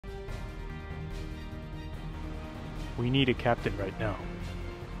We need a captain right now.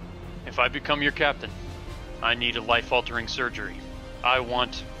 If I become your captain, I need a life-altering surgery. I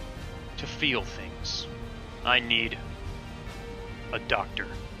want to feel things. I need a doctor.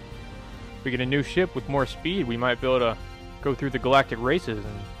 If we get a new ship with more speed, we might be able to go through the galactic races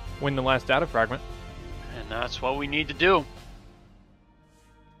and win the last data fragment. And that's what we need to do.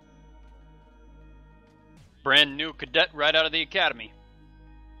 Brand new cadet right out of the academy.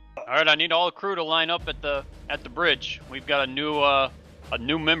 Alright, I need all the crew to line up at the bridge. We've got a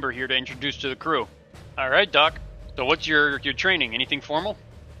new member here to introduce to the crew. Alright, Doc. So what's your training? Anything formal?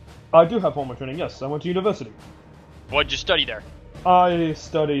 I do have formal training, yes. I went to university. What'd you study there? I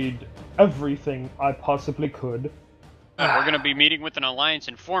studied everything I possibly could. We're gonna be meeting with an Alliance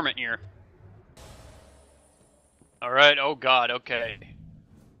informant here. Alright, oh god, okay.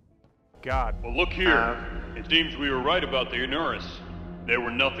 God. Well, look here. It seems we were right about the Onuris. They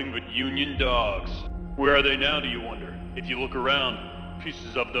were nothing but Union dogs. Where are they now, do you wonder? If you look around,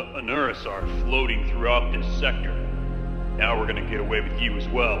 pieces of the Onuris are floating throughout this sector. Now we're gonna get away with you as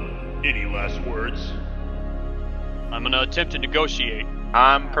well. Any last words? I'm gonna attempt to negotiate.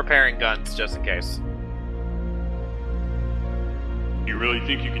 I'm preparing guns, just in case. You really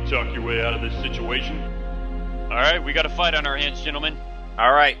think you can talk your way out of this situation? Alright, we got a fight on our hands, gentlemen.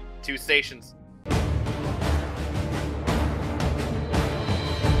 Alright, 2 stations.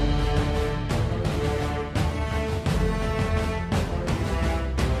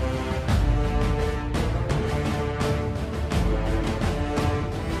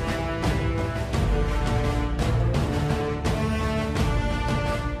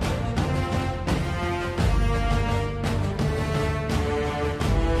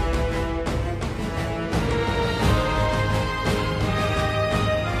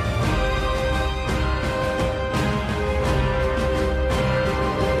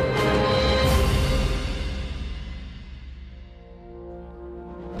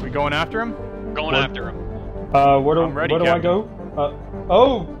 Going after him? Going after him. Where do I go?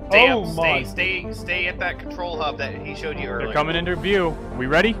 Stay at that control hub that he showed you earlier. They're coming into view. We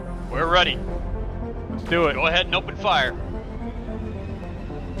ready? We're ready. Let's do it. Go ahead and open fire.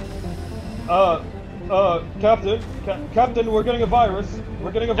 Captain, we're getting a virus.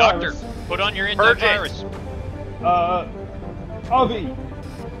 We're getting a Doctor, virus. put on your Purge it. antivirus. Avi.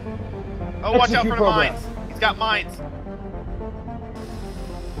 Oh, watch out Execute for the program. mines. He's got mines.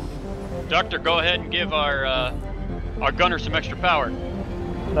 Doctor, go ahead and give our gunner some extra power.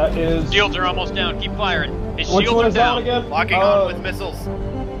 That is... Shields are almost down. Keep firing. His Which shields one are is down down. again? Locking on with missiles.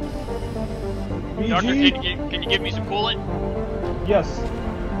 BG? Doctor, can you give me some coolant? Yes.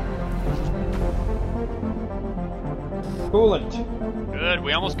 Coolant. Good,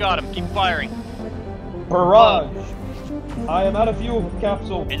 we almost got him. Keep firing. Barrage. I am out of fuel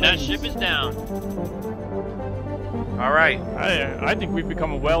capsule. And that ship is down. Alright. I think we've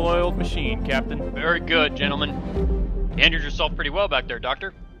become a well-oiled machine, Captain. Very good, gentlemen. You handled yourself pretty well back there,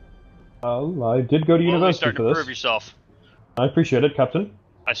 Doctor. Oh, I did go to Well, university starting for to this. prove yourself. I appreciate it, Captain.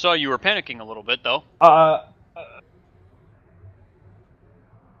 I saw you were panicking a little bit, though.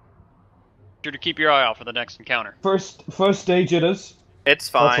 Sure to keep your eye out for the next encounter. First stage it is. It's That's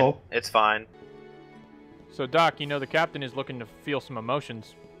fine. all. It's fine. So, Doc, you know the captain is looking to feel some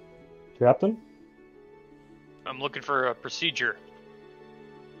emotions. Captain? I'm looking for a procedure.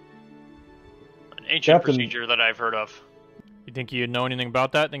 An ancient Captain. procedure that I've heard of. You think you know anything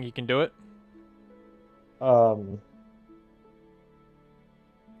about that? Think you can do it?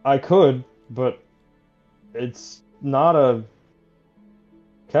 I could, but it's not a...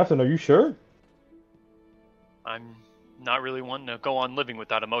 Captain, are you sure? I'm not really one to go on living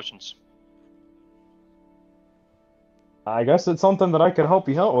without emotions. I guess it's something that I could help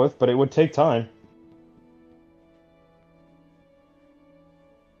you out with, but it would take time.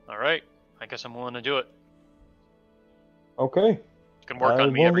 Alright, I guess I'm willing to do it. Okay. You can work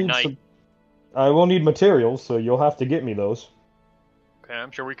on me every night. I will need materials, so you'll have to get me those. Okay,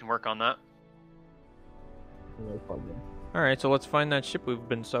 I'm sure we can work on that. No problem. Alright, so let's find that ship we've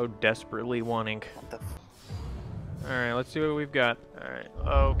been so desperately wanting. Alright, let's see what we've got. Alright,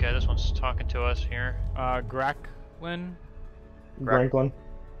 okay, this one's talking to us here. Gracklin? Franklin.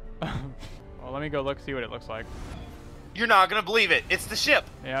 Well, let me go see what it looks like. You're not gonna believe it. It's the ship.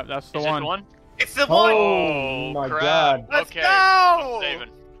 Yeah, that's the Is one. it the one? It's the one. Oh my crap. god. Let's Okay, go! I'm saving.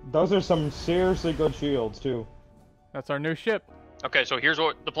 Those are some seriously good shields, too. That's our new ship. Okay, so here's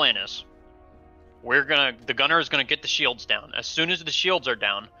what the plan is. The gunner is gonna get the shields down. As soon as the shields are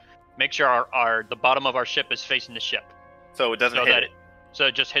down, make sure the bottom of our ship is facing the ship. So it doesn't hit it. So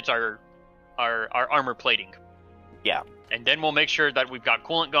it just hits our armor plating. Yeah. And then we'll make sure that we've got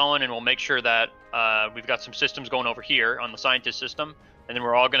coolant going, and we'll make sure that we've got some systems going over here on the scientist system, and then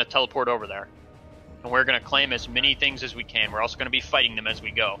we're all going to teleport over there. And we're going to claim as many things as we can. We're also going to be fighting them as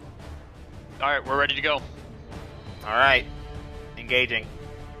we go. Alright, we're ready to go. Alright. Engaging.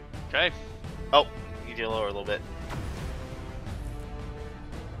 Okay. Oh, you need to lower a little bit.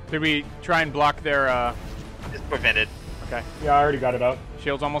 Did we try and block their, It's prevented. Okay. Yeah, I already got it up.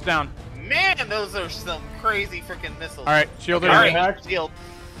 Shield's almost down. Man, those are some crazy freaking missiles. Alright, shield Okay. is Alright. Alright, hacked. shield.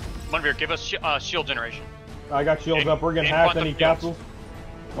 Munveer, give us shield generation. I got shields In- up. We're getting in hacked. I quantum need fields. capsules.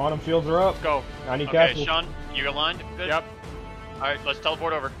 Quantum shields are up. Let's go. I need Okay, capsules. Sean, you aligned? Good? Yep. Alright, let's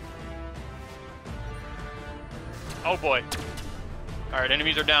teleport over. Oh boy. Alright,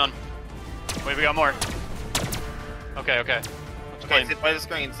 enemies are down. Wait, we got more. Okay, okay. Let's Okay, claim. sit by the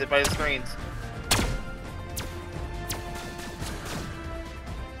screens. Sit by the screens.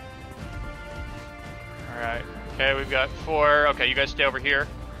 Alright. Okay, we've got 4. Okay, you guys stay over here.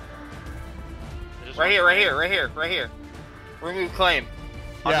 Is this Right one? here, right here, right here, right here. Remove claim.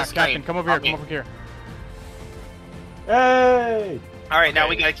 On Yeah, the screen. Captain, come over here, On me. come over here. Hey! Alright, now Okay.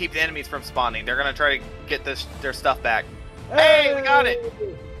 we gotta keep the enemies from spawning. They're gonna try to get their stuff back. Hey, we got it!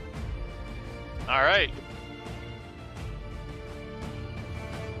 Alright.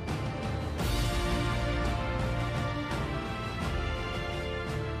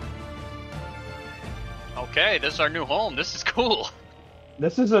 Okay, this is our new home. This is cool.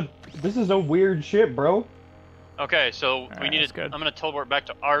 This is a weird ship, bro. Okay, so we Alright, need that's to. good. I'm gonna teleport back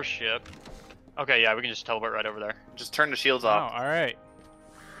to our ship. Okay, yeah, we can just teleport right over there. Just turn the shields Oh, off. alright.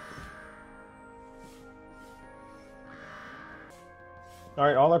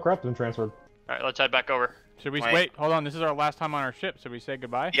 Alright, all our crap's been transferred. Alright, let's head back over. Should we Wait. wait? Hold on, this is our last time on our ship. Should we say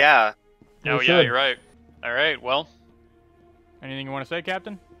goodbye? Yeah. Oh, We yeah, should. you're right. Alright, well, Anything you want to say,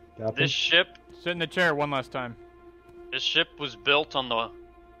 Captain? Captain. this ship Sit in the chair one last time. was built on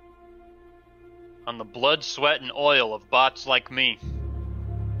the blood, sweat, and oil of bots like me.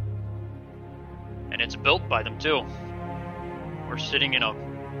 And it's built by them too. We're sitting in a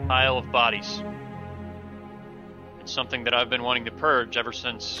pile of bodies. It's something that I've been wanting to purge ever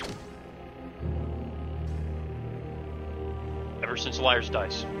since Liar's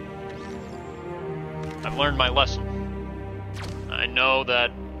Dice. I've learned my lesson. I know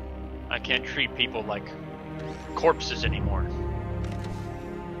that I can't treat people like corpses anymore.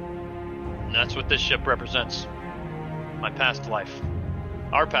 And that's what this ship represents. My past life.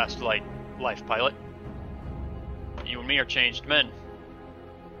 Our past life, pilot. You and me are changed men.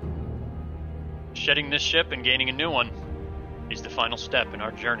 Shedding this ship and gaining a new one is the final step in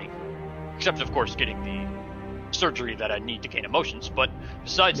our journey. Except, of course, getting the surgery that I need to gain emotions, but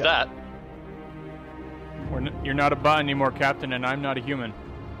besides Yeah. that, You're not a bot anymore, Captain, and I'm not a human.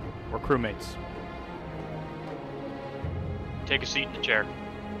 We're crewmates. take a seat in the chair.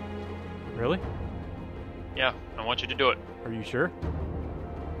 Really? Yeah, I want you to do it. Are you sure?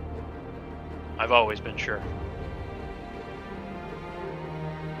 I've always been sure.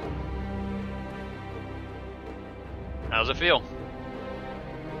 How's it feel?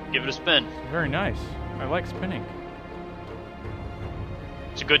 Give it a spin. Very nice. I like spinning.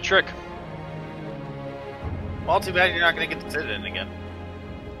 It's a good trick. Well, too bad you're not gonna get to sit in again.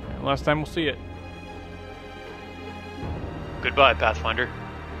 Last time we'll see it. Goodbye, Pathfinder.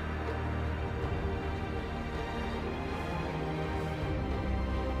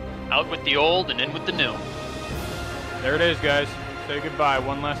 Out with the old and in with the new. There it is, guys. Say goodbye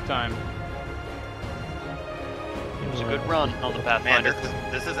one last time. It was a good run on the Man, Pathfinder.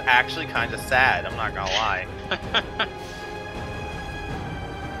 this is actually kind of sad. I'm not gonna lie.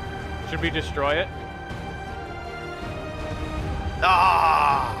 Should we destroy it?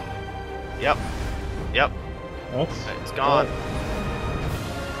 Ah! Yep. Yep. That's It's gone.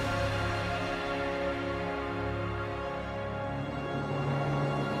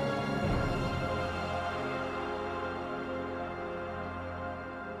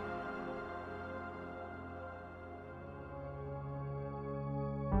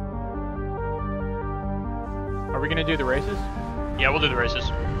 Are we gonna do the races? Yeah, we'll do the races.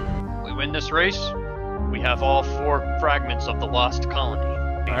 We win this race, we have all 4 fragments of the lost colony.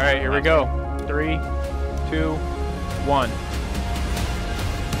 All right, here we go. 3, 2, 1.